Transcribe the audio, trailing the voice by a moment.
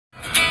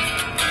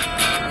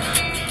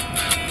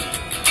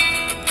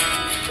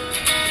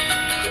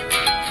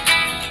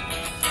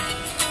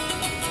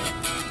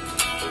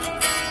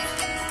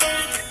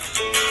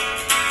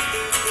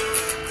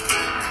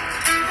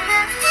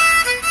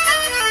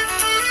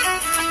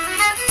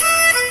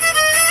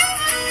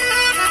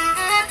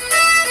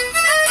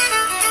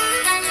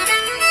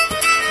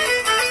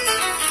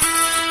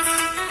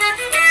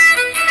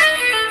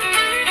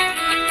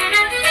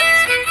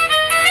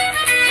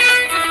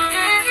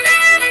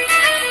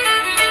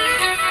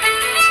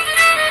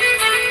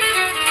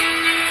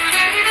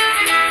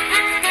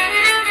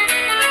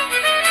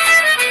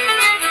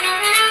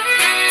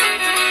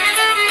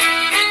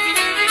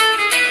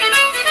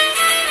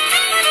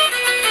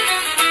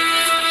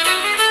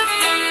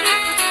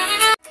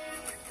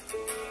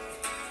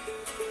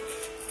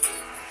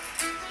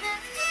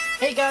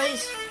Right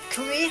guys,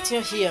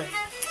 creator here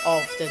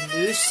of the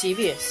new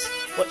series,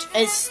 which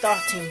is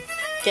starting,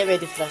 get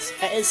ready for this,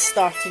 it is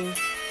starting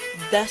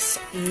this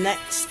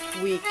next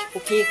week,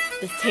 okay,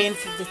 the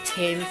 10th of the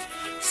 10th,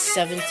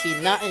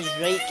 17, that is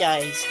right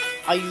guys.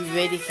 Are you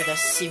ready for this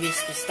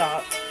series to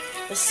start?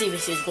 This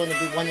series is going to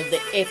be one of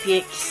the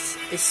epic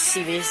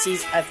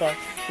series ever.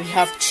 We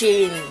have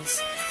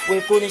chains,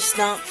 we're going to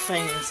snap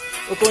things,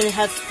 we're going to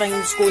have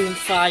things going on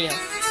fire,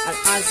 and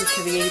as the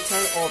creator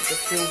of the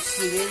full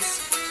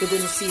series, you're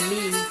going to see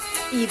me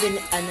even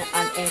in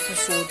an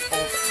episode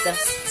of this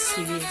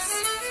series.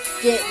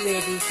 Get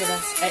ready for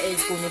this, it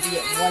is going to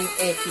be one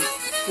epic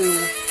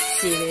full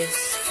series.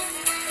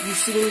 You've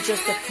seen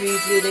just a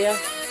preview there,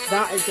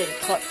 that is getting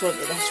clicked onto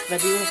this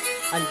video,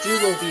 and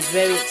you will be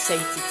very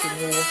excited to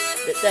know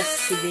that this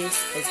series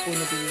is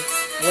going to be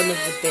one of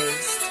the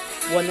best,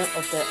 one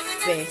of the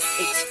best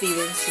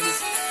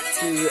experiences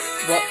to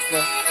work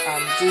with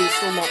and do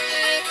so much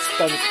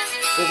stunts.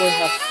 We're going to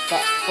have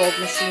fog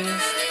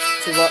machines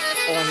to work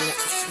on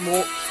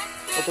smoke.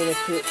 We're going to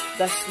put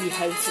this wee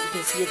house that you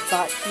can see at the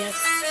back here,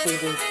 it's going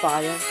to go on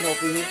fire,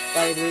 not real,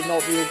 by the way,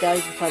 not real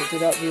guys, we can't do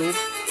that real.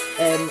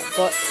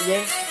 But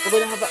yeah, we're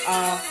going to have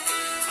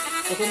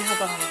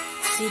a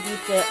CD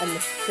player in the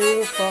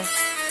full first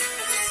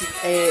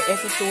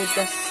episode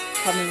this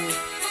coming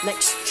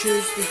next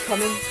Tuesday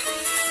coming,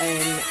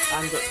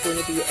 and it's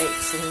going to be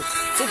excellent.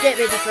 So get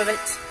ready for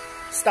it,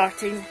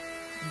 starting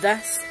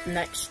this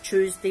next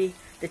Tuesday,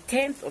 the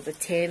 10th of the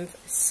 10th,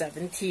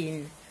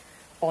 17,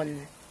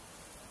 on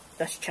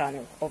this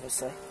channel,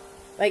 obviously.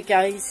 Right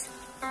guys,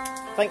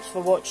 thanks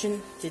for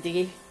watching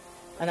today,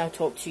 and I'll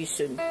talk to you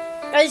soon.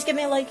 Guys, give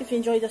me a like if you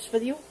enjoyed this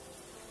video,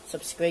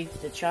 subscribe to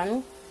the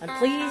channel, and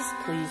please,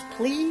 please,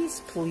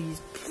 please,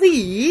 please,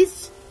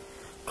 please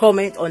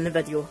comment on the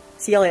video.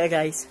 See you later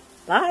guys,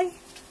 bye.